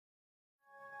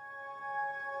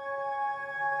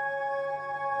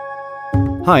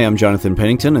Hi, I'm Jonathan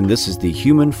Pennington, and this is the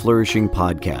Human Flourishing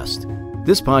Podcast.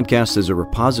 This podcast is a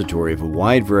repository of a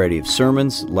wide variety of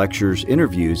sermons, lectures,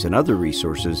 interviews, and other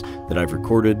resources that I've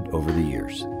recorded over the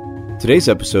years. Today's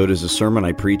episode is a sermon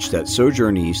I preached at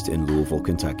Sojourn East in Louisville,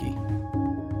 Kentucky.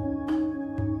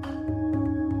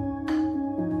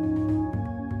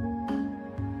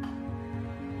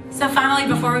 So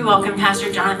finally, before we welcome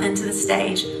Pastor Jonathan to the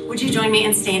stage, would you join me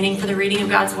in standing for the reading of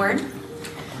God's Word?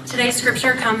 Today's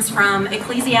scripture comes from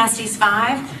Ecclesiastes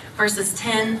 5, verses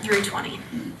 10 through 20.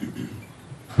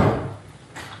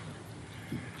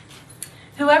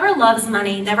 Whoever loves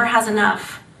money never has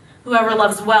enough. Whoever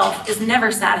loves wealth is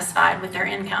never satisfied with their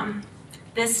income.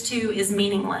 This too is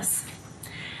meaningless.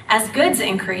 As goods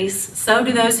increase, so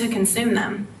do those who consume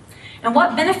them. And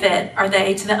what benefit are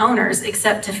they to the owners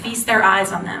except to feast their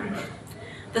eyes on them?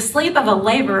 The sleep of a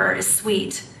laborer is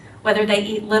sweet, whether they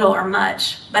eat little or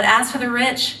much. But as for the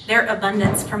rich, their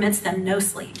abundance permits them no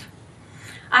sleep.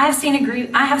 I have seen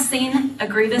a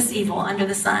grievous evil under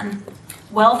the sun,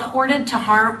 wealth hoarded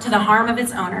to the harm of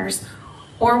its owners,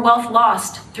 or wealth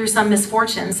lost through some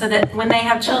misfortune, so that when they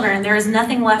have children, there is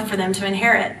nothing left for them to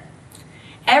inherit.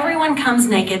 Everyone comes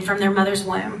naked from their mother's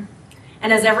womb,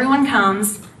 and as everyone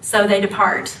comes, so they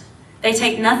depart. They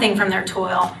take nothing from their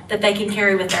toil that they can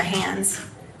carry with their hands.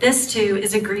 This too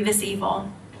is a grievous evil.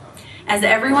 As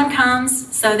everyone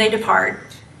comes, so they depart.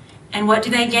 And what do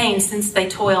they gain since they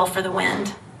toil for the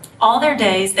wind? All their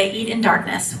days they eat in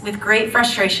darkness with great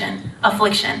frustration,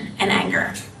 affliction, and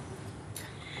anger.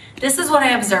 This is what I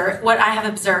have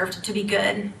observed to be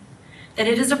good, that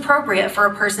it is appropriate for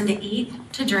a person to eat,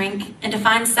 to drink, and to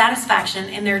find satisfaction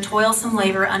in their toilsome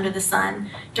labor under the sun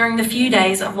during the few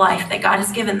days of life that God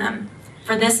has given them,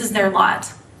 for this is their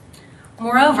lot.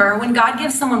 Moreover, when God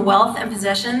gives someone wealth and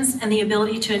possessions and the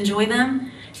ability to enjoy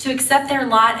them, to accept their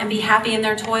lot and be happy in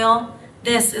their toil,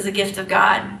 this is a gift of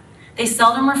God. They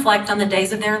seldom reflect on the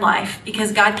days of their life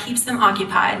because God keeps them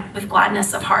occupied with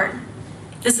gladness of heart.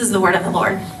 This is the word of the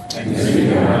Lord.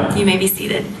 You may be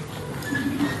seated.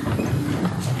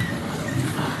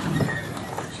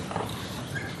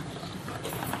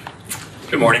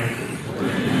 Good morning.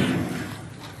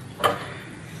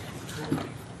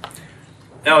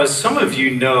 Now, as some of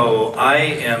you know, I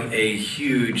am a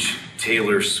huge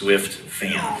Taylor Swift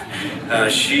fan.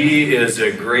 She is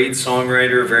a great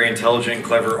songwriter, very intelligent,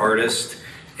 clever artist.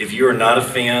 If you are not a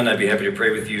fan, I'd be happy to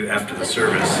pray with you after the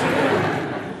service.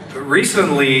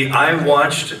 Recently, I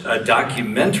watched a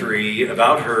documentary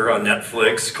about her on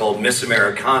Netflix called Miss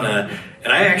Americana,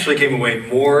 and I actually came away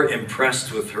more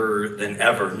impressed with her than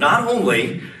ever. Not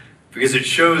only because it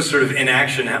shows sort of in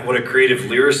action what a creative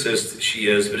lyricist she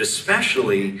is, but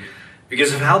especially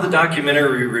because of how the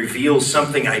documentary reveals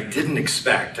something I didn't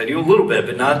expect. I knew a little bit,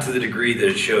 but not to the degree that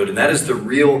it showed, and that is the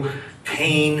real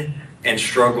pain and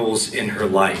struggles in her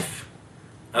life.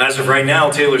 As of right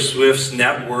now, Taylor Swift's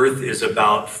net worth is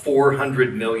about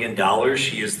 $400 million.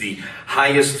 She is the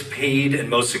highest paid and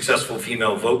most successful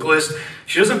female vocalist.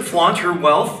 She doesn't flaunt her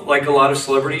wealth like a lot of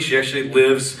celebrities. She actually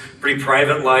lives a pretty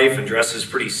private life and dresses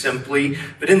pretty simply.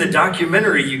 But in the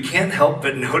documentary, you can't help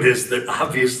but notice that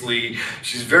obviously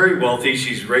she's very wealthy.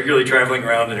 She's regularly traveling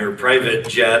around in her private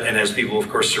jet and has people, of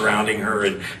course, surrounding her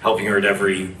and helping her at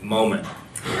every moment.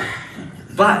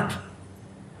 But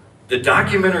the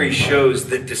documentary shows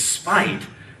that despite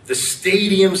the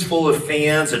stadiums full of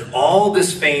fans and all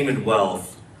this fame and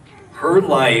wealth, her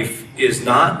life is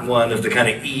not one of the kind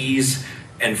of ease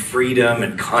and freedom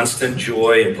and constant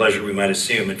joy and pleasure we might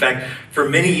assume. In fact, for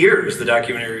many years, the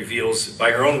documentary reveals,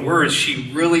 by her own words, she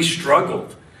really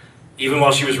struggled. Even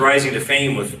while she was rising to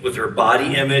fame with her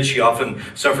body image, she often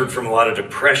suffered from a lot of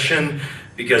depression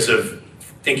because of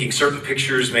thinking certain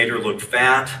pictures made her look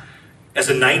fat. As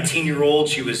a 19-year-old,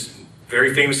 she was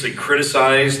very famously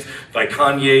criticized by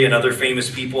Kanye and other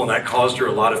famous people, and that caused her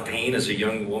a lot of pain as a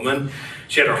young woman.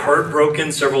 She had her heart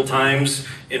broken several times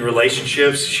in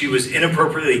relationships. She was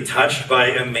inappropriately touched by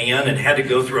a man and had to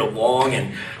go through a long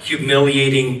and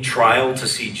humiliating trial to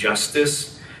see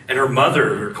justice. And her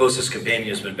mother, her closest companion,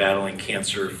 has been battling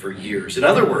cancer for years. In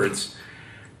other words,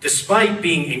 despite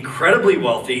being incredibly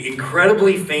wealthy,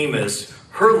 incredibly famous,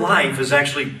 her life is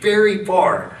actually very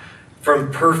far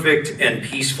from perfect and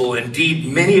peaceful. Indeed,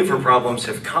 many of her problems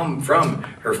have come from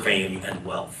her fame and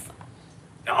wealth.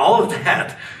 Now, all of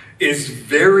that is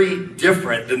very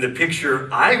different than the picture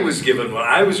I was given when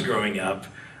I was growing up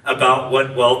about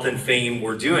what wealth and fame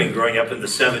were doing growing up in the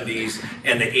 70s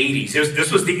and the 80s.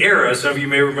 This was the era, some of you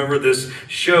may remember this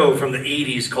show from the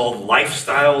 80s called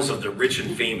Lifestyles of the Rich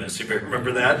and Famous. You may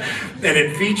remember that? And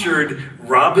it featured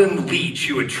Robin Leach,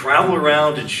 who would travel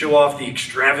around and show off the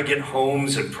extravagant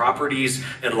homes and properties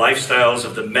and lifestyles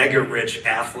of the mega rich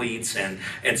athletes and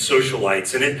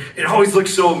socialites. And it always looked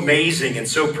so amazing and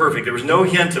so perfect. There was no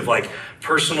hint of like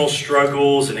personal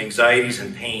struggles and anxieties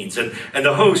and pains. And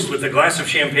the host with a glass of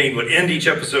champagne would end each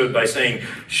episode by saying,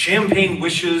 "Champagne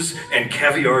wishes and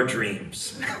caviar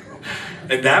dreams."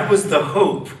 And that was the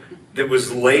hope that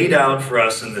was laid out for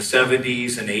us in the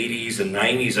 70s and 80s and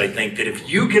 90s, I think, that if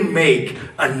you can make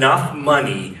enough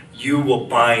money, you will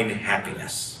find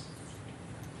happiness.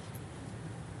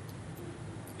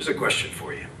 Here's a question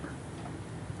for you.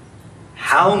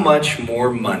 How much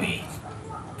more money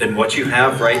than what you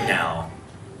have right now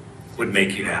would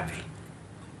make you happy?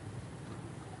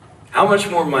 How much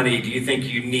more money do you think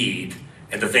you need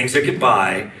and the things that could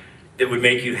buy that would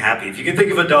make you happy? If you can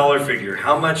think of a dollar figure,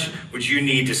 how much would you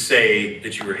need to say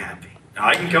that you were happy? Now,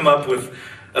 I can come up with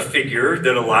a figure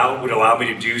that would allow me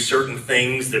to do certain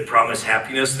things that promise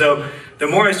happiness, though the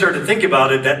more I start to think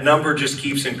about it, that number just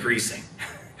keeps increasing.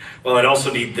 Well, I'd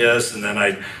also need this, and then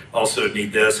I'd also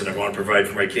need this, and I want to provide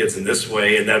for my kids in this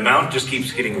way, and the amount just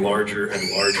keeps getting larger and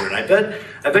larger, and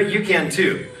I bet you can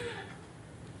too.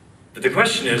 But the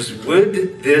question is,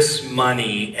 would this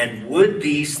money and would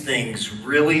these things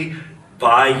really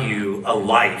buy you a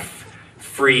life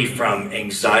free from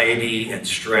anxiety and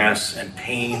stress and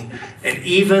pain and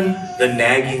even the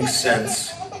nagging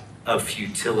sense of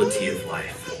futility of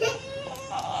life?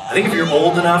 I think if you're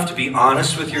old enough to be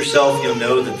honest with yourself, you'll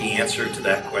know that the answer to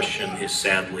that question is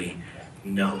sadly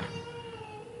no.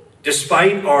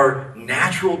 Despite our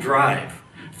natural drive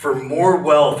for more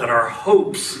wealth and our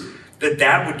hopes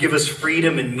that would give us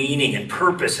freedom and meaning and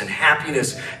purpose and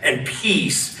happiness and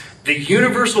peace, the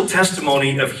universal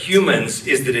testimony of humans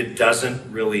is that it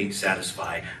doesn't really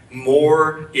satisfy.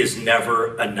 More is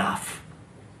never enough.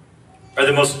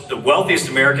 The wealthiest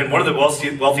American, one of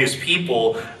the wealthiest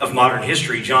people of modern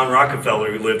history, John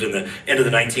Rockefeller, who lived in the end of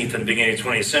the 19th and beginning of the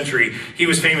 20th century, he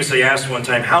was famously asked one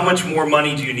time, "How much more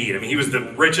money do you need?" I mean, he was the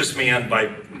richest man by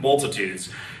multitudes.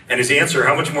 And his answer,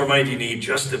 "How much more money do you need?"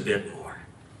 "Just a bit more,"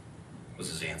 was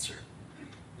his answer.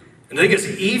 And the thing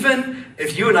is, even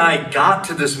if you and I got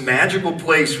to this magical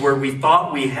place where we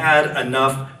thought we had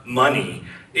enough money,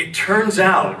 it turns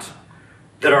out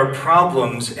that our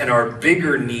problems and our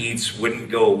bigger needs wouldn't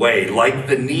go away, like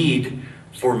the need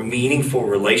for meaningful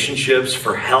relationships,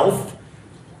 for health,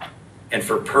 and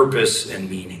for purpose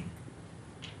and meaning.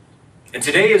 And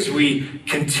today, as we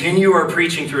continue our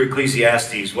preaching through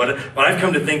Ecclesiastes, what I've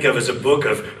come to think of as a book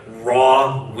of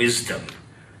raw wisdom,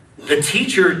 the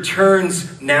teacher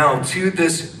turns now to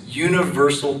this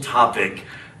universal topic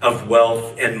of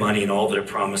wealth and money and all that it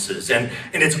promises. And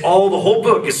the whole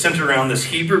book is centered around this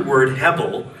Hebrew word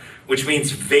hebel, which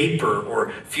means vapor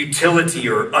or futility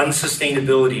or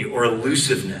unsustainability or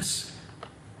elusiveness.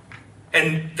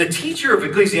 And the teacher of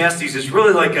Ecclesiastes is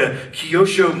really like a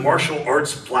Kyosho martial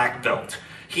arts black belt.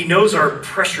 He knows our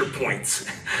pressure points,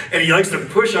 and he likes to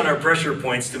push on our pressure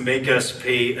points to make us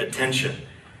pay attention.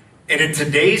 And in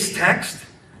today's text,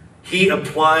 he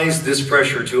applies this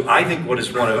pressure to, I think, what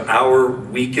is one of our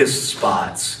weakest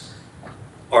spots,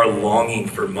 our longing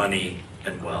for money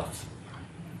and wealth.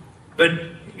 But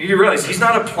you realize he's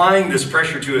not applying this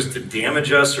pressure to us to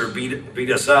damage us or beat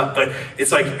us up, but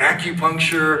it's like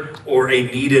acupuncture or a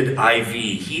needed IV.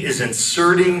 He is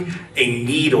inserting a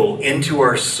needle into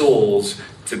our souls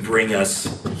to bring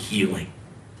us healing.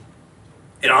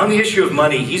 And on the issue of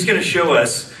money, he's going to show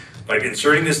us, by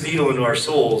inserting this needle into our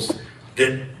souls,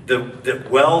 that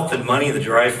wealth and money, the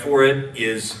drive for it,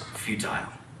 is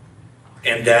futile.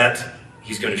 And that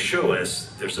he's going to show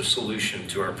us there's a solution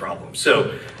to our problem.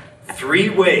 So, 3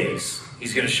 ways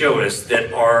he's going to show us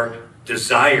that our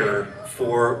desire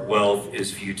for wealth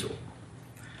is futile.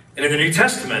 And in the New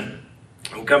Testament,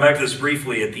 we'll come back to this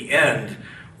briefly at the end,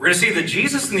 we're going to see that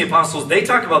Jesus and the apostles, they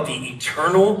talk about the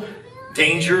eternal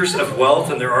dangers of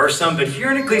wealth, and there are some, but here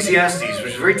in Ecclesiastes,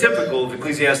 which is very typical of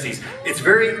Ecclesiastes, it's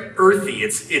very earthy,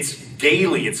 it's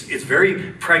daily, it's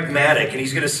very pragmatic, and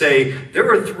he's going to say there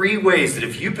are 3 ways that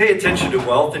if you pay attention to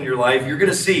wealth in your life, you're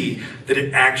going to see that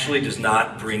it actually does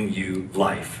not bring you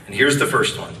life. And here's the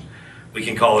first one. We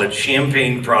can call it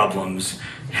champagne problems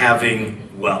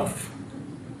having wealth.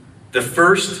 The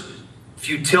first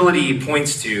futility he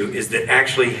points to is that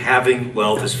actually having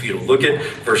wealth is futile. Look at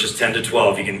verses 10 to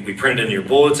 12. We print it in your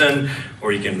bulletin,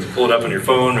 or you can pull it up on your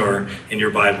phone or in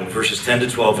your Bible. Verses 10 to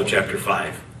 12 of chapter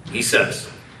 5. He says,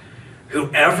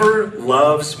 Whoever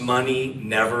loves money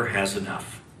never has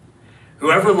enough.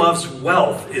 Whoever loves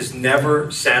wealth is never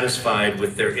satisfied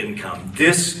with their income.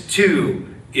 This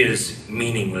too is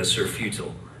meaningless or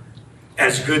futile.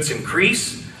 As goods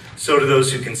increase, so do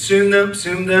those who consume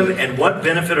them, and what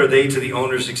benefit are they to the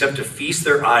owners except to feast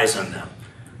their eyes on them?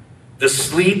 The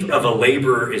sleep of a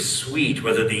laborer is sweet,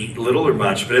 whether they eat little or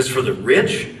much, but as for the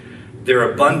rich,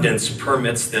 their abundance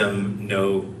permits them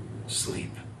no sleep.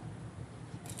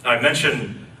 I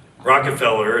mentioned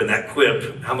Rockefeller and that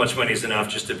quip, how much money is enough,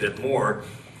 just a bit more.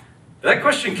 That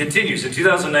question continues. In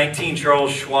 2019,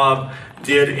 Charles Schwab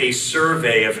did a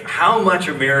survey of how much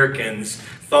Americans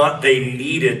thought they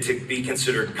needed to be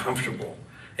considered comfortable.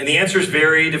 And the answers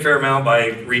varied a fair amount by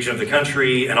region of the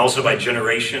country and also by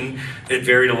generation. It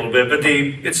varied a little bit, but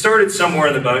it started somewhere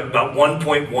in the about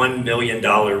 $1.1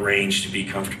 million range to be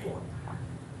comfortable.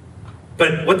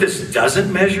 But what this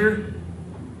doesn't measure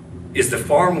is the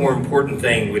far more important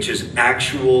thing, which is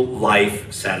actual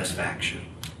life satisfaction.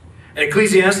 And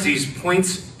Ecclesiastes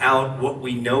points out what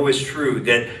we know is true,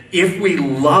 that if we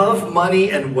love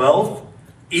money and wealth,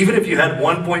 even if you had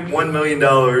 $1.1 million,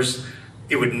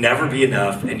 it would never be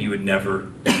enough and you would never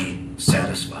be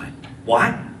satisfied.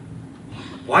 Why?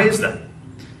 Why is that?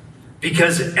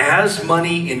 Because as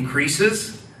money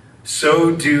increases,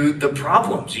 so do the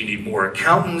problems. You need more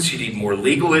accountants, you need more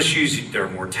legal issues, there are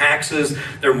more taxes,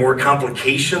 there are more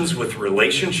complications with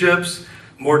relationships,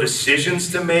 more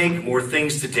decisions to make, more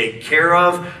things to take care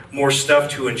of, more stuff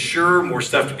to insure, more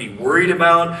stuff to be worried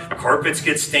about. Carpets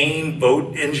get stained,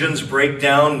 boat engines break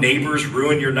down, neighbors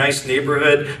ruin your nice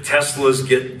neighborhood, Teslas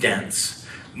get dents.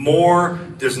 More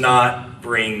does not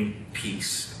bring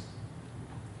peace.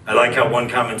 I like how one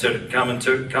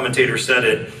commentator said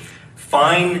it,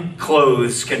 fine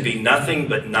clothes can be nothing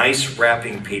but nice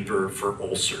wrapping paper for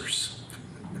ulcers.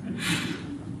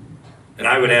 And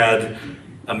I would add,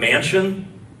 a mansion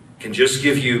can just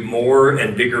give you more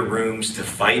and bigger rooms to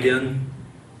fight in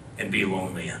and be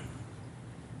lonely in.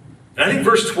 And I think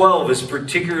verse 12 is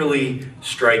particularly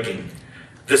striking.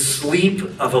 The sleep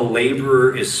of a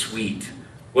laborer is sweet,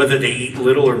 whether they eat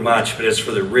little or much, but as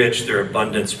for the rich, their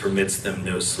abundance permits them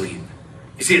no sleep.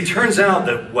 You see, it turns out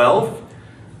that wealth,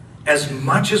 as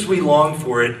much as we long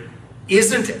for it,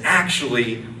 isn't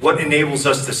actually what enables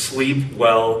us to sleep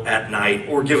well at night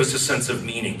or give us a sense of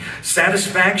meaning.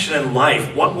 Satisfaction in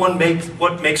life,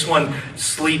 what makes one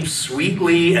sleep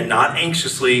sweetly and not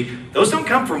anxiously, those don't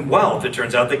come from wealth, it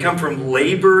turns out. They come from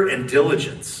labor and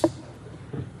diligence.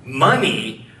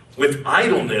 Money with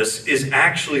idleness is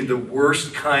actually the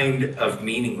worst kind of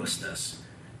meaninglessness.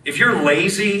 If you're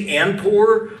lazy and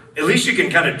poor, at least you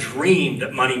can kind of dream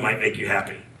that money might make you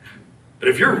happy. But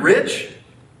if you're rich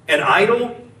and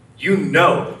idle, you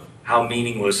know how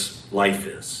meaningless life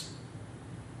is.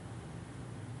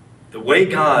 The way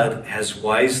God has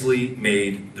wisely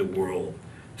made the world,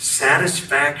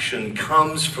 satisfaction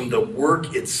comes from the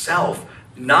work itself,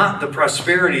 not the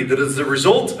prosperity that is the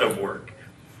result of work.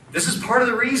 This is part of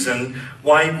the reason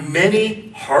why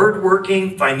many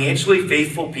hardworking, financially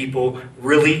faithful people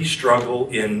really struggle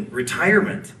in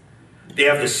retirement. They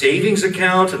have the savings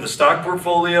account and the stock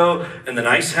portfolio and the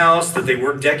nice house that they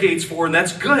worked decades for, and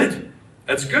that's good.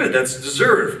 That's good. That's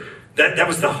deserved. That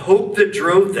was the hope that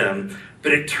drove them.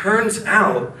 But it turns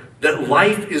out that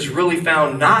life is really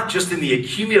found not just in the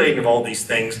accumulating of all these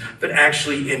things, but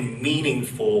actually in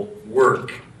meaningful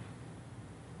work.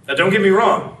 Now, don't get me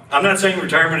wrong. I'm not saying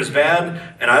retirement is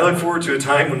bad, and I look forward to a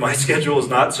time when my schedule is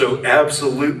not so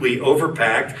absolutely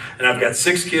overpacked, and I've got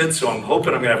 6 kids, so I'm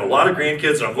hoping I'm going to have a lot of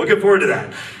grandkids, and I'm looking forward to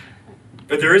that.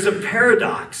 But there is a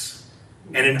paradox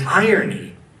and an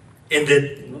irony in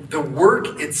that the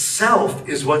work itself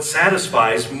is what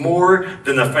satisfies more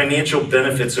than the financial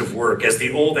benefits of work. As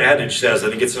the old adage says, I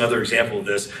think it's another example of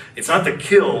this, it's not the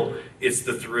kill, it's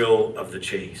the thrill of the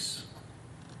chase.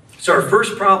 So our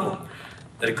first problem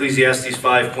that Ecclesiastes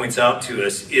 5 points out to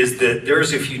us is that there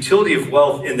is a futility of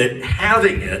wealth in that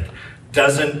having it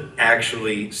doesn't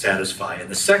actually satisfy. And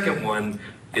the second one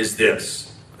is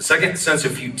this. The second sense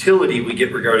of futility we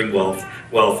get regarding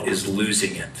wealth is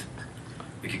losing it.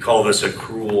 We could call this a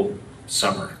cruel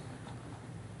summer.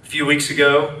 A few weeks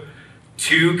ago,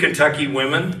 2 Kentucky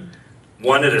women,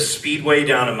 one at a speedway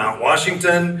down in Mount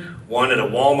Washington, one at a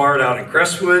Walmart out in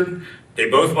Crestwood, they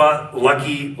both bought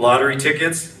lucky lottery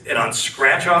tickets, and on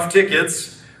scratch-off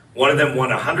tickets, one of them won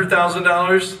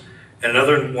 $100,000 and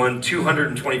another won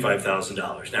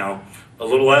 $225,000. Now,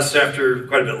 quite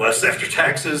a bit less after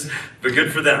taxes, but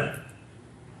good for them.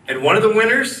 And one of the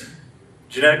winners,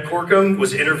 Jeanette Corkum,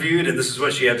 was interviewed, and this is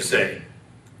what she had to say.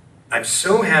 "I'm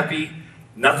so happy,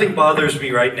 nothing bothers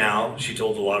me right now," she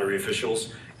told the lottery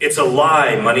officials, It's a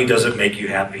lie, money doesn't make you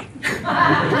happy.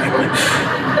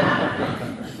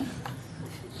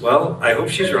 Well, I hope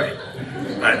she's right.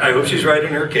 I hope she's right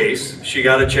in her case. She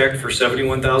got a check for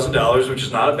 $71,000, which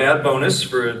is not a bad bonus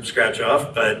for a scratch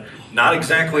off, but not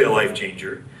exactly a life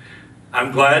changer.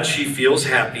 I'm glad she feels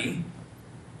happy,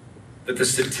 but the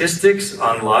statistics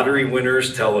on lottery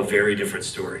winners tell a very different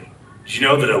story. Did you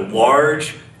know that a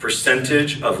large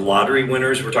percentage of lottery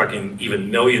winners, we're talking even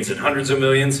millions and hundreds of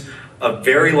millions, a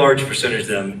very large percentage of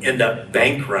them end up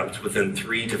bankrupt within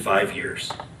 3 to 5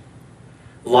 years.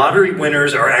 Lottery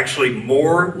winners are actually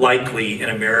more likely in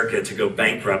America to go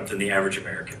bankrupt than the average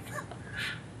American.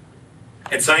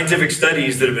 And scientific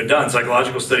studies that have been done,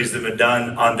 psychological studies that have been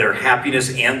done on their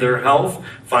happiness and their health,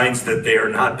 finds that they are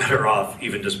not better off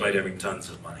even despite having tons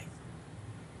of money.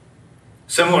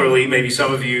 Similarly, maybe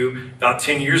some of you about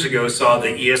 10 years ago saw the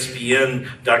ESPN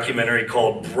documentary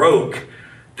called Broke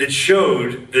that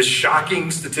showed this shocking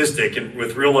statistic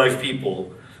with real life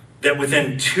people that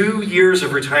within 2 years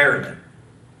of retirement,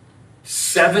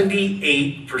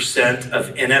 78%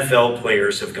 of NFL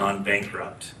players have gone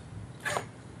bankrupt.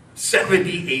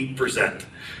 78%.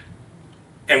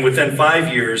 And within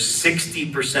 5 years,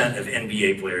 60% of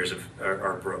NBA players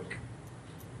are broke.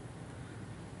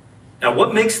 Now,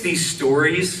 what makes these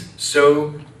stories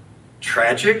so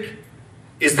tragic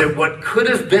is that what could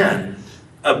have been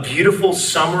a beautiful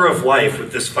summer of life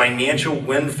with this financial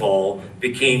windfall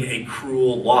became a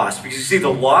cruel loss. Because you see,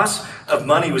 the loss of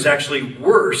money was actually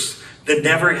worse than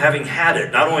never having had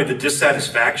it. Not only the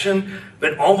dissatisfaction,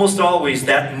 but almost always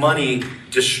that money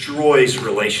destroys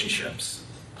relationships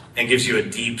and gives you a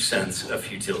deep sense of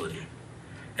futility.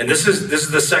 And this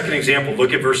is the second example.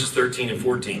 Look at verses 13 and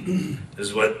 14. This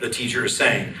is what the teacher is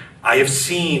saying. I have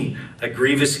seen a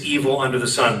grievous evil under the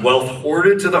sun, wealth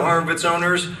hoarded to the harm of its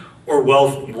owners, or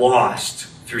wealth lost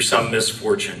through some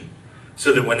misfortune,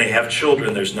 so that when they have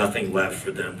children, there's nothing left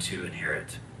for them to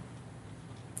inherit.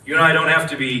 You and I don't have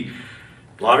to be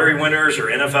lottery winners or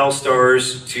NFL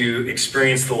stars to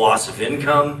experience the loss of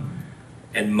income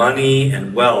and money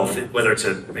and wealth, whether it's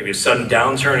maybe a sudden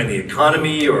downturn in the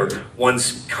economy or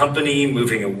one's company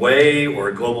moving away or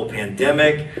a global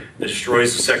pandemic that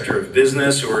destroys the sector of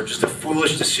business or just a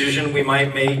foolish decision we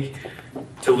might make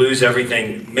to lose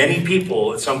everything. Many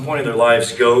people at some point in their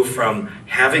lives go from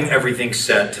having everything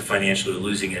set to financially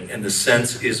losing it, and the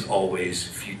sense is always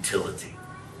futility.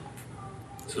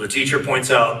 So the teacher points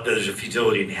out that there's a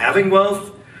futility in having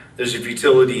wealth, there's a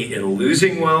futility in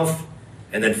losing wealth,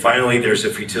 and then finally there's a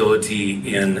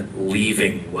futility in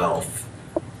leaving wealth.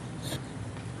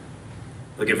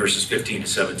 Look at verses 15 to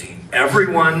 17.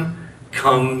 Everyone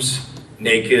comes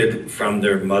naked from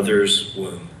their mother's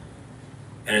womb.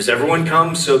 And as everyone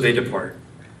comes, so they depart.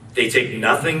 They take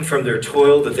nothing from their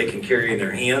toil that they can carry in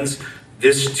their hands.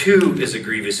 This too is a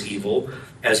grievous evil.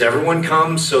 As everyone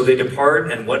comes, so they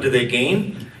depart, and what do they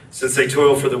gain? Since they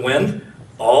toil for the wind,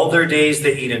 all their days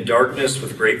they eat in darkness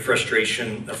with great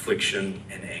frustration, affliction,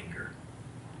 and anger.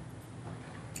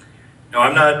 Now,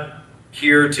 I'm not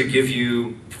here to give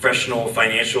you professional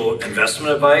financial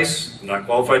investment advice. I'm not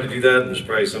qualified to do that, and there's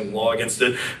probably some law against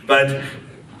it. But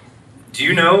do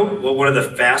you know what one of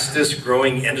the fastest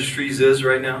growing industries is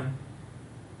right now?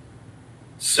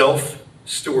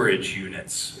 Self-storage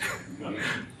units.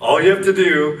 All you have to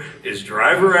do is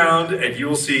drive around and you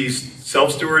will see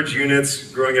self-storage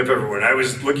units growing up everywhere. And I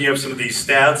was looking up some of these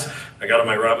stats. I got on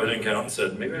my Robinhood account and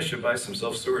said, maybe I should buy some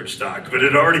self-storage stock. But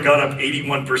it had already gone up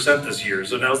 81% this year.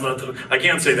 So now's not the, I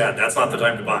can't say that. That's not the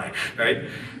time to buy, right?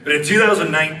 But in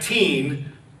 2019,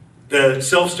 the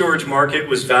self-storage market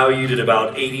was valued at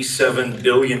about $87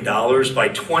 billion. By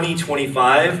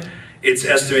 2025, it's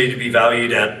estimated to be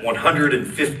valued at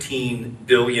 $115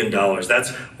 billion.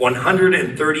 That's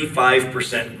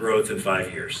 135% growth in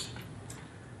 5 years.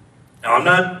 Now, I'm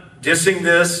not dissing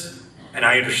this, and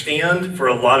I understand for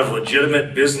a lot of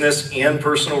legitimate business and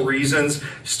personal reasons,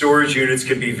 storage units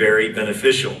can be very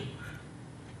beneficial.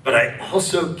 But I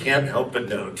also can't help but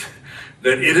note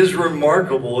that it is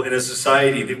remarkable in a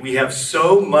society that we have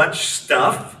so much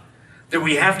stuff that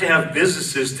we have to have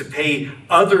businesses to pay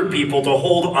other people to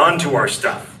hold on to our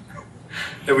stuff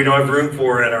that we don't have room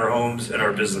for in our homes and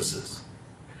our businesses.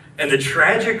 And the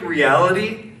tragic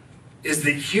reality is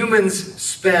that humans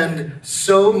spend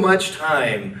so much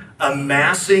time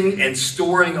amassing and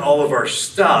storing all of our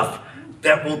stuff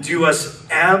that will do us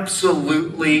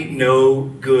absolutely no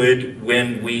good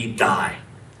when we die.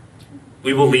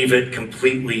 We will leave it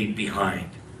completely behind.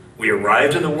 We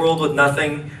arrived in the world with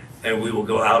nothing, and we will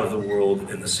go out of the world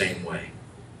in the same way.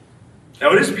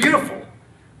 Now, it is beautiful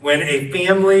when a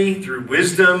family, through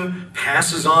wisdom,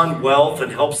 passes on wealth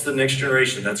and helps the next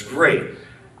generation. That's great.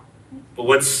 But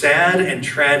what's sad and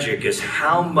tragic is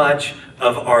how much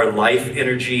of our life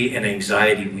energy and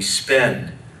anxiety we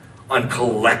spend on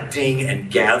collecting and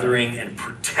gathering and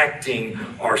protecting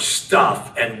our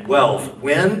stuff and wealth,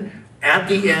 when at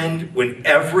the end, when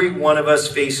every one of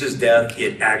us faces death,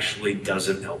 it actually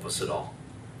doesn't help us at all.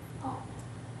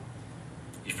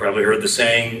 You've probably heard the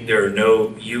saying, there are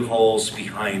no U-Hauls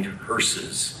behind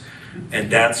hearses.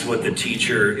 And that's what the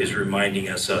teacher is reminding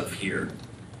us of here.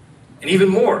 And even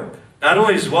more, not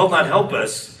only does wealth not help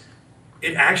us,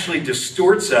 it actually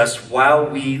distorts us while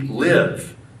we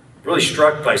live. I'm really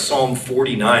struck by Psalm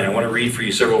 49. I want to read for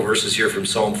you several verses here from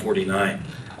Psalm 49.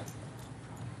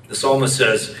 The psalmist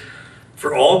says,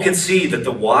 "For all can see that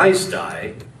the wise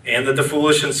die, and that the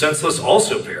foolish and senseless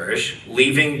also perish,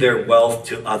 leaving their wealth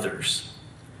to others.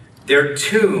 Their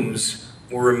tombs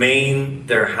will remain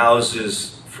their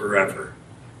houses forever."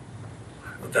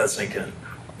 Let that sink in.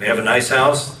 We have a nice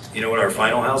house. You know what our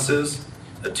final house is?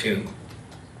 A tomb.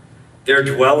 Their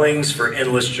dwellings for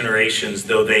endless generations,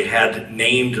 though they had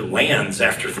named lands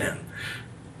after them.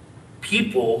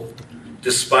 People,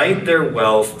 despite their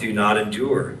wealth, do not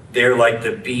endure. They are like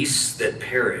the beasts that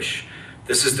perish.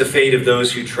 This is the fate of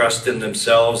those who trust in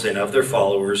themselves and of their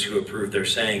followers who approve their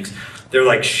sayings. They're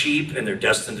like sheep and they're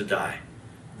destined to die.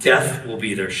 Death will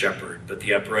be their shepherd, but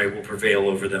the upright will prevail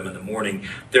over them in the morning.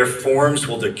 Their forms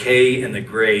will decay in the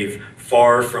grave,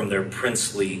 far from their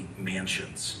princely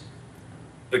mansions.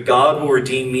 But God will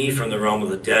redeem me from the realm of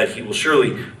the dead. He will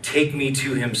surely take me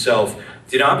to himself.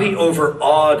 Do not be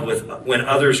overawed when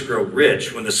others grow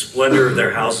rich, when the splendor of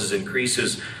their houses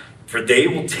increases, for they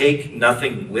will take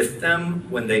nothing with them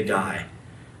when they die.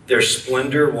 Their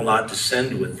splendor will not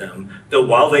descend with them. Though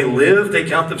while they live, they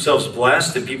count themselves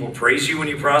blessed, and people praise you when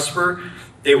you prosper,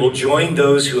 they will join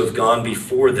those who have gone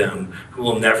before them, who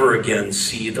will never again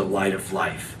see the light of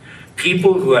life.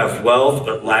 People who have wealth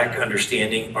but lack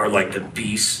understanding are like the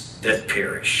beasts that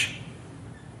perish.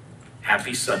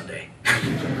 Happy Sunday.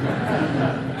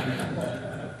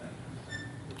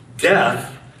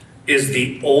 Death is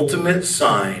the ultimate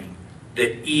sign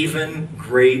that even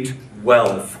great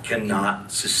wealth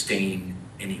cannot sustain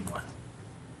anyone.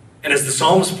 And as the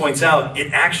psalmist points out,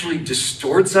 it actually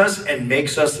distorts us and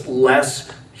makes us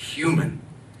less human.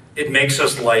 It makes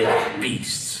us like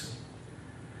beasts.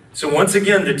 So once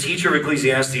again, the teacher of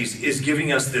Ecclesiastes is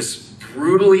giving us this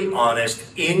brutally honest,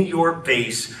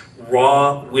 in-your-face,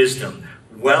 raw wisdom.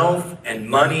 Wealth and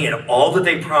money and all that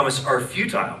they promise are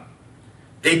futile.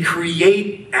 They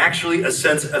create actually a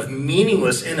sense of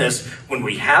meaningless in us when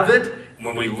we have it,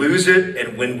 when we lose it,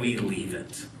 and when we leave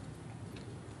it.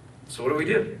 So what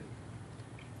do?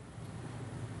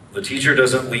 The teacher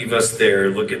doesn't leave us there.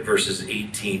 Look at verses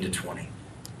 18 to 20.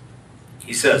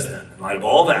 He says then, in light of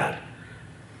all that,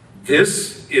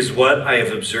 "This is what I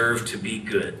have observed to be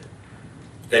good,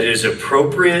 that it is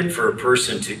appropriate for a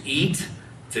person to eat,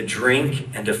 to drink,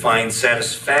 and to find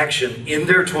satisfaction in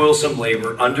their toilsome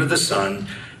labor under the sun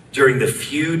during the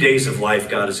few days of life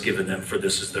God has given them, for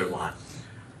this is their lot.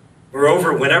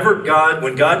 Moreover,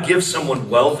 when God gives someone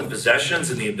wealth and possessions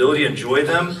and the ability to enjoy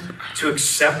them, to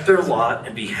accept their lot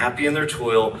and be happy in their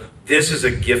toil, this is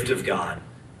a gift of God.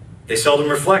 They seldom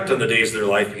reflect on the days of their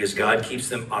life because God keeps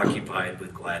them occupied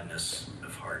with gladness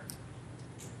of heart."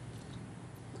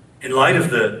 In light of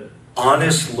the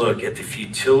honest look at the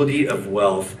futility of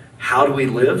wealth, how do we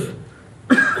live?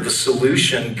 Well, the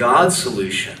solution, God's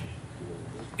solution,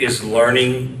 is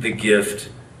learning the gift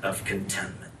of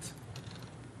contentment.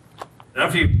 Now,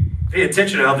 if you pay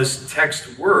attention to how this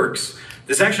text works,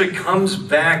 this actually comes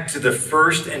back to the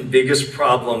first and biggest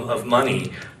problem of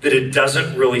money, that it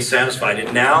doesn't really satisfy.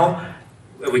 And now,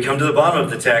 when we come to the bottom of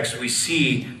the text, we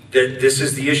see that this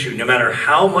is the issue. No matter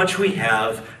how much we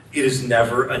have, it is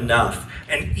never enough.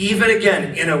 And even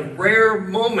again, in a rare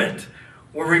moment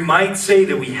where we might say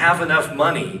that we have enough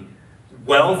money,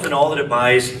 wealth and all that it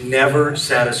buys never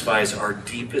satisfies our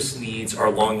deepest needs, our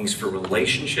longings for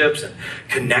relationships and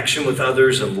connection with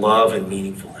others and love and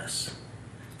meaningfulness.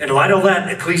 And in light of all that,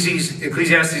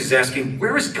 Ecclesiastes is asking,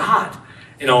 where is God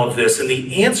in all of this? And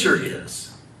the answer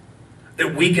is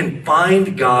that we can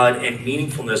find God and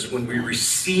meaningfulness when we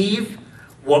receive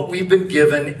what we've been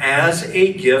given as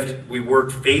a gift. We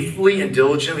work faithfully and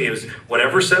diligently as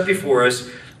whatever's set before us,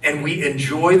 and we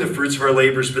enjoy the fruits of our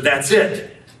labors, but that's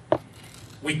it.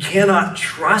 We cannot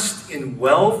trust in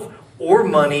wealth or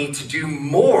money to do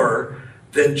more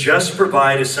than just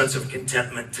provide a sense of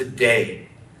contentment today.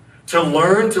 To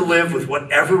learn to live with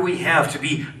whatever we have, to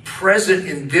be present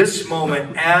in this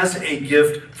moment as a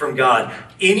gift from God.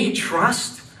 Any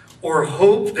trust or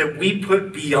hope that we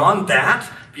put beyond that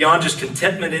beyond just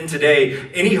contentment in today,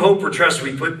 any hope or trust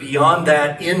we put beyond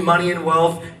that in money and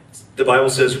wealth, the Bible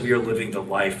says we are living the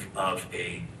life of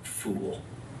a fool.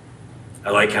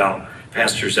 I like how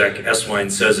Pastor Zach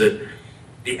Eswine says it.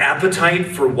 The appetite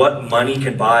for what money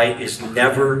can buy is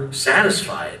never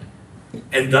satisfied.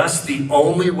 And thus, the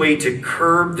only way to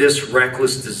curb this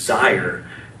reckless desire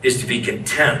is to be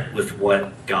content with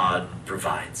what God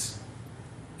provides.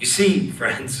 You see,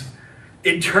 friends,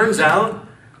 it turns out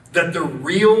that the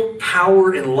real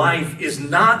power in life is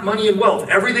not money and wealth.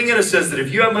 Everything in us says that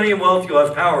if you have money and wealth, you'll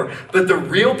have power. But the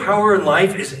real power in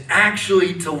life is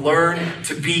actually to learn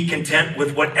to be content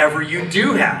with whatever you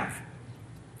do have.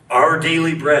 Our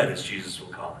daily bread, as Jesus will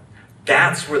call it.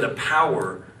 That's where the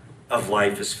power of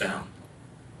life is found.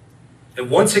 And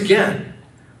once again,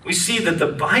 we see that the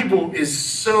Bible is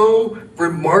so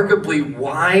remarkably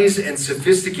wise and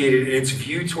sophisticated in its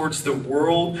view towards the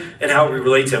world and how we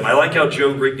relate to him. I like how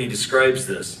Joe Grigney describes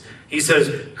this. He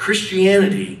says,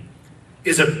 Christianity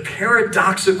is a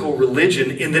paradoxical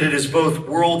religion in that it is both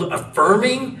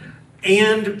world-affirming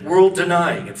and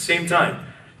world-denying at the same time.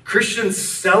 Christians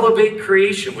celebrate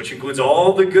creation, which includes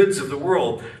all the goods of the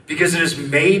world, because it is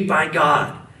made by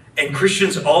God. And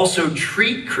Christians also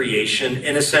treat creation,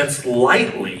 in a sense,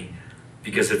 lightly,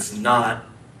 because it's not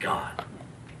God.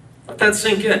 Let that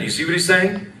sink in. Do you see what he's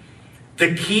saying?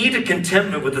 The key to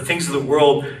contentment with the things of the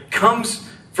world comes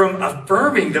from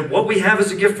affirming that what we have is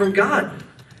a gift from God.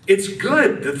 It's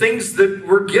good. The things that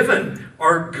we're given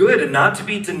are good and not to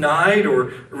be denied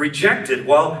or rejected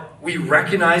while we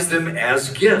recognize them as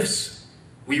gifts.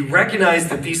 We recognize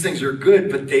that these things are good,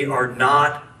 but they are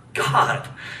not God.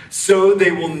 So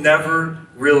they will never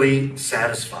really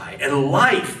satisfy. And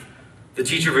life, the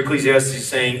teacher of Ecclesiastes is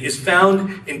saying, is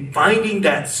found in finding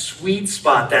that sweet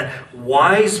spot, that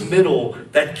wise middle,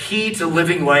 that key to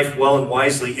living life well and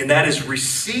wisely, and that is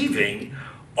receiving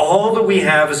all that we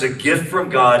have as a gift from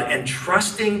God and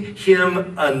trusting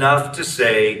him enough to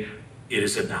say, it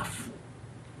is enough.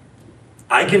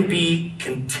 I can be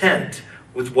content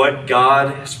with what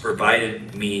God has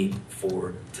provided me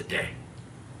for today.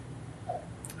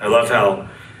 I love how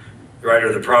the writer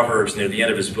of the Proverbs near the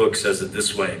end of his book says it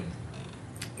this way.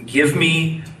 Give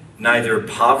me neither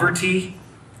poverty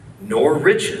nor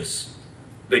riches,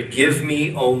 but give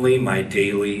me only my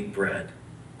daily bread.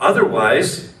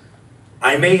 Otherwise,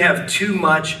 I may have too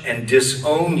much and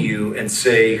disown you and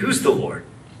say, who's the Lord?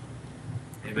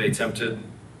 Anybody tempted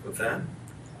with that?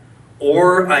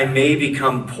 Or I may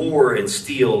become poor and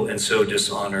steal and so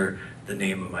dishonor the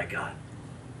name of my God.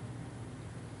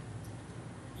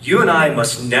 You and I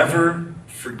must never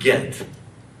forget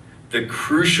the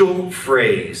crucial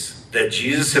phrase that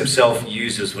Jesus himself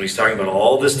uses when he's talking about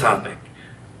all this topic.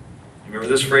 You remember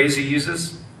this phrase he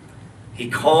uses? He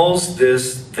calls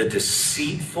this the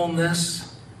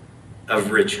deceitfulness of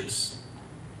riches.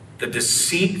 The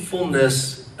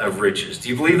deceitfulness of riches. Do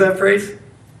you believe that phrase?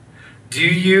 Do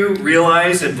you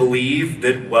realize and believe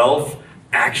that wealth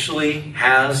actually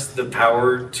has the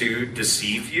power to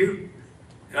deceive you?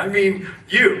 And I mean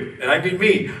you, and I mean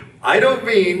me. I don't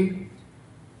mean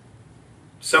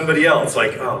somebody else,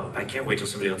 like, oh, I can't wait till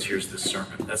somebody else hears this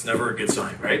sermon. That's never a good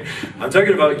sign, right? I'm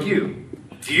talking about you.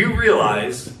 Do you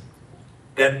realize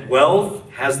that wealth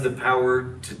has the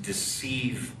power to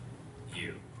deceive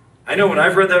you? I know when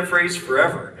I've read that phrase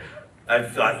forever,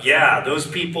 I've thought, yeah, those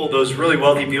people, those really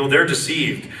wealthy people, they're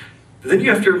deceived. But then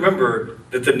you have to remember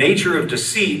that the nature of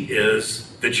deceit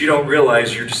is that you don't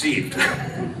realize you're deceived.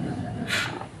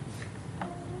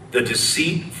 The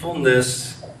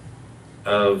deceitfulness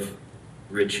of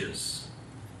riches.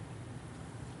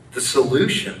 The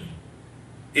solution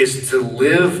is to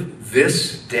live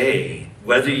this day,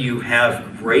 whether you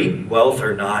have great wealth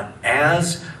or not,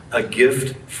 as a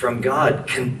gift from God.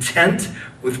 Content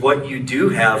with what you do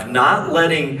have, not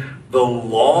letting the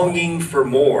longing for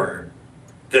more,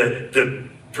 the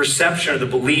perception or the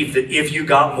belief that if you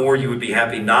got more, you would be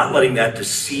happy, not letting that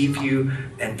deceive you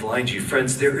and blind you.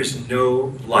 Friends, there is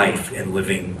no life in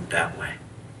living that way.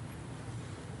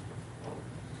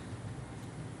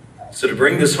 So to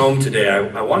bring this home today,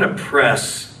 I want to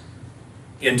press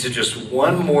into just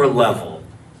one more level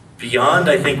beyond,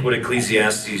 I think, what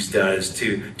Ecclesiastes does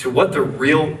to what the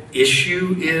real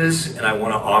issue is, and I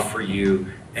want to offer you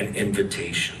an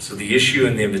invitation. So the issue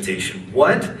and the invitation.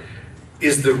 What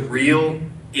is the real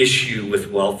issue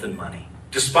with wealth and money?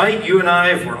 Despite you and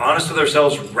I, if we're honest with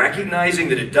ourselves, recognizing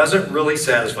that it doesn't really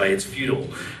satisfy, it's futile,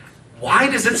 why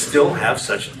does it still have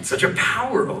such a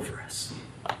power over us?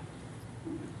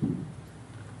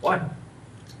 Why?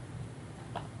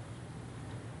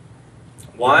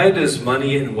 Why does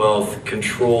money and wealth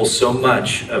control so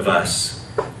much of us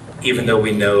even though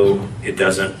we know it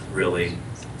doesn't really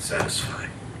satisfy?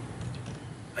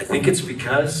 I think it's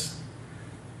because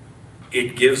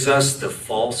it gives us the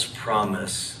false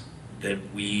promise that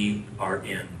we are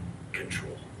in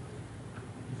control.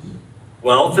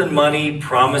 Wealth and money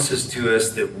promises to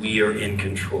us that we are in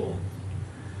control.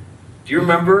 Do you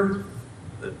remember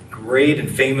the great and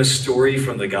famous story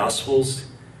from the Gospels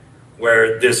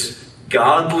where this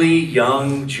godly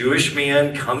young Jewish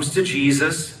man comes to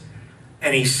Jesus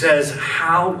and he says,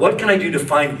 what can I do to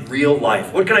find real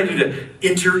life? What can I do to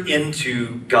enter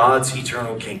into God's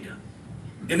eternal kingdom?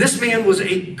 And this man was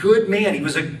a good man. He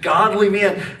was a godly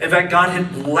man. In fact, God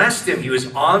had blessed him. He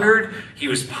was honored. He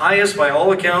was pious by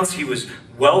all accounts. He was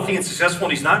wealthy and successful,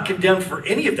 and he's not condemned for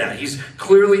any of that. He's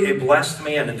clearly a blessed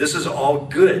man, and this is all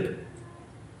good.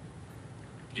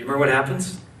 Do you remember what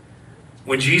happens?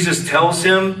 When Jesus tells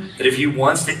him that if he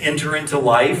wants to enter into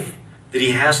life, that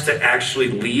he has to actually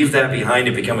leave that behind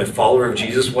and become a follower of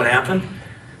Jesus, what happened?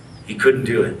 He couldn't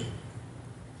do it.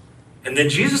 And then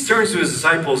Jesus turns to his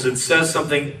disciples and says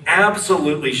something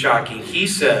absolutely shocking. He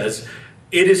says,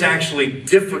 it is actually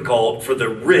difficult for the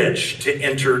rich to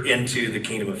enter into the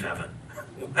kingdom of heaven.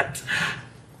 What?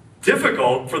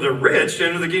 Difficult for the rich to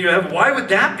enter the kingdom of heaven? Why would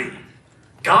that be?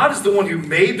 God is the one who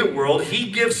made the world. He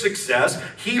gives success.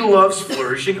 He loves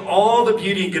flourishing. All the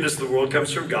beauty and goodness of the world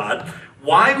comes from God.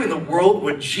 Why in the world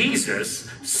would Jesus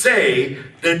say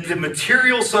that the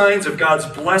material signs of God's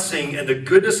blessing and the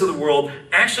goodness of the world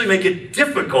actually make it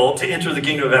difficult to enter the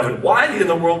kingdom of heaven? Why in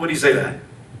the world would he say that?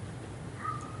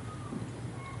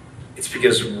 It's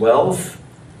because wealth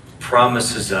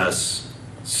promises us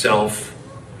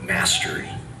self-mastery.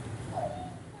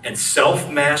 And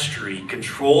self-mastery,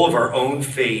 control of our own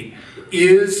fate,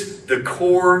 is the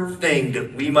core thing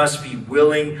that we must be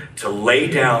willing to lay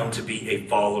down to be a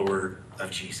follower of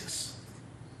Jesus.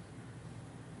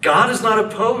 God is not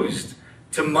opposed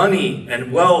to money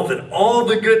and wealth and all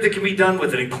the good that can be done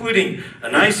with it, including a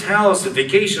nice house and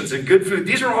vacations and good food.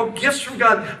 These are all gifts from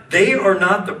God. They are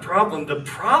not the problem. The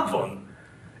problem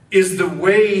is the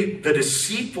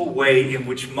deceitful way in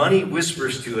which money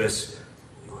whispers to us,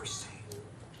 you're safe,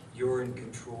 you're in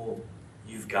control,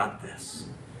 you've got this.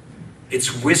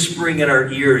 It's whispering in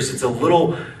our ears. It's a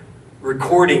little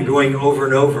recording going over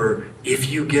and over.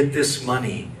 If you get this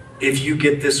money, if you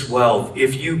get this wealth,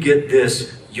 if you get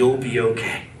this, you'll be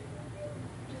okay.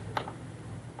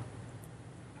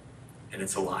 And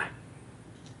it's a lie.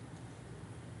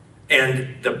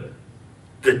 And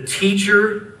the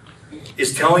teacher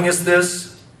is telling us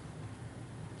this,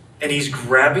 and he's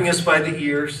grabbing us by the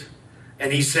ears,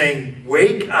 and he's saying,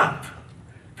 wake up.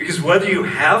 Because whether you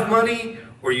have money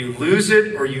or you lose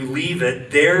it or you leave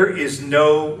it, there is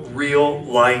no real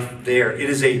life there. It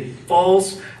is a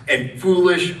false and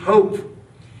foolish hope.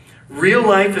 Real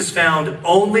life is found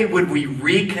only when we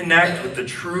reconnect with the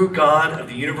true God of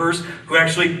the universe, who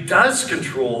actually does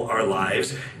control our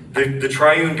lives, the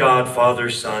triune God, Father,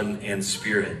 Son, and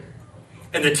Spirit.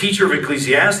 And the teacher of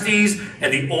Ecclesiastes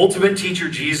and the ultimate teacher,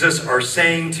 Jesus, are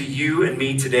saying to you and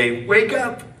me today, wake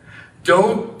up.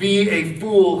 Don't be a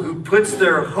fool who puts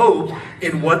their hope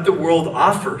in what the world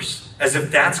offers, as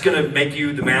if that's going to make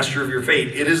you the master of your fate.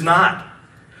 It is not.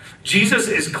 Jesus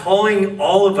is calling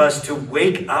all of us to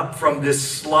wake up from this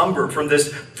slumber, from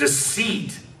this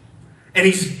deceit. And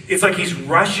it's like he's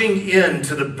rushing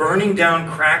into the burning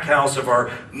down crack house of our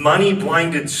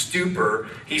money-blinded stupor.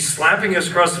 He's slapping us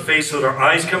across the face so that our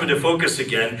eyes come into focus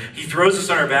again. He throws us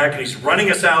on our back and he's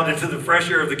running us out into the fresh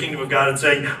air of the kingdom of God and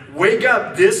saying, wake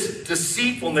up, this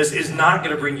deceitfulness is not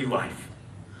going to bring you life.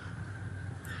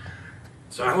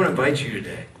 So I want to invite you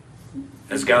today,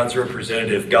 as God's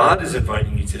representative, God is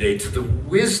inviting you today to the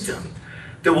wisdom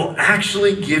that will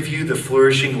actually give you the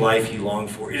flourishing life you long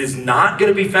for. It is not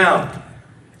going to be found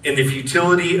in the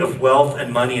futility of wealth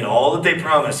and money and all that they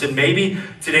promise. And maybe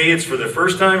today it's for the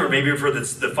first time, or maybe for the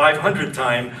 500th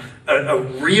time, a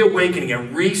reawakening, a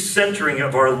recentering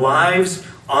of our lives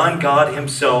on God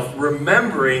himself,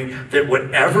 remembering that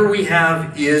whatever we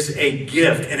have is a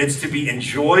gift, and it's to be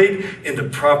enjoyed in the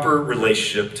proper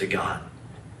relationship to God.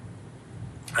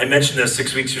 I mentioned this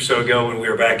 6 weeks or so ago when we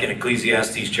were back in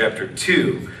Ecclesiastes chapter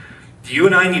 2. You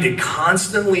and I need to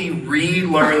constantly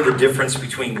relearn the difference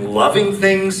between loving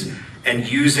things and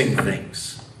using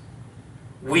things.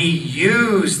 We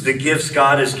use the gifts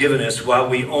God has given us while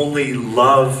we only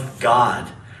love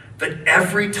God. But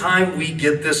every time we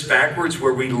get this backwards,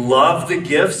 where we love the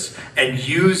gifts and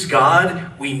use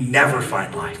God, we never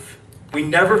find life. We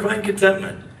never find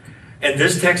contentment. And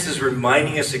this text is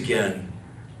reminding us again,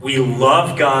 we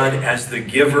love God as the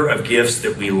giver of gifts,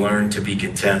 that we learn to be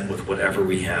content with whatever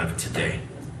we have today.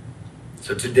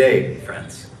 So today,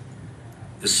 friends,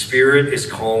 the Spirit is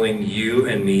calling you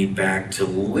and me back to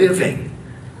living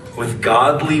with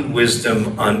godly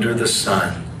wisdom under the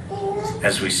sun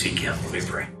as we seek Him. Let me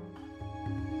pray.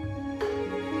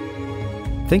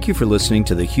 Thank you for listening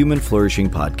to the Human Flourishing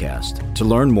Podcast. To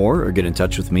learn more or get in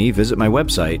touch with me, visit my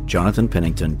website,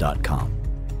 jonathanpennington.com.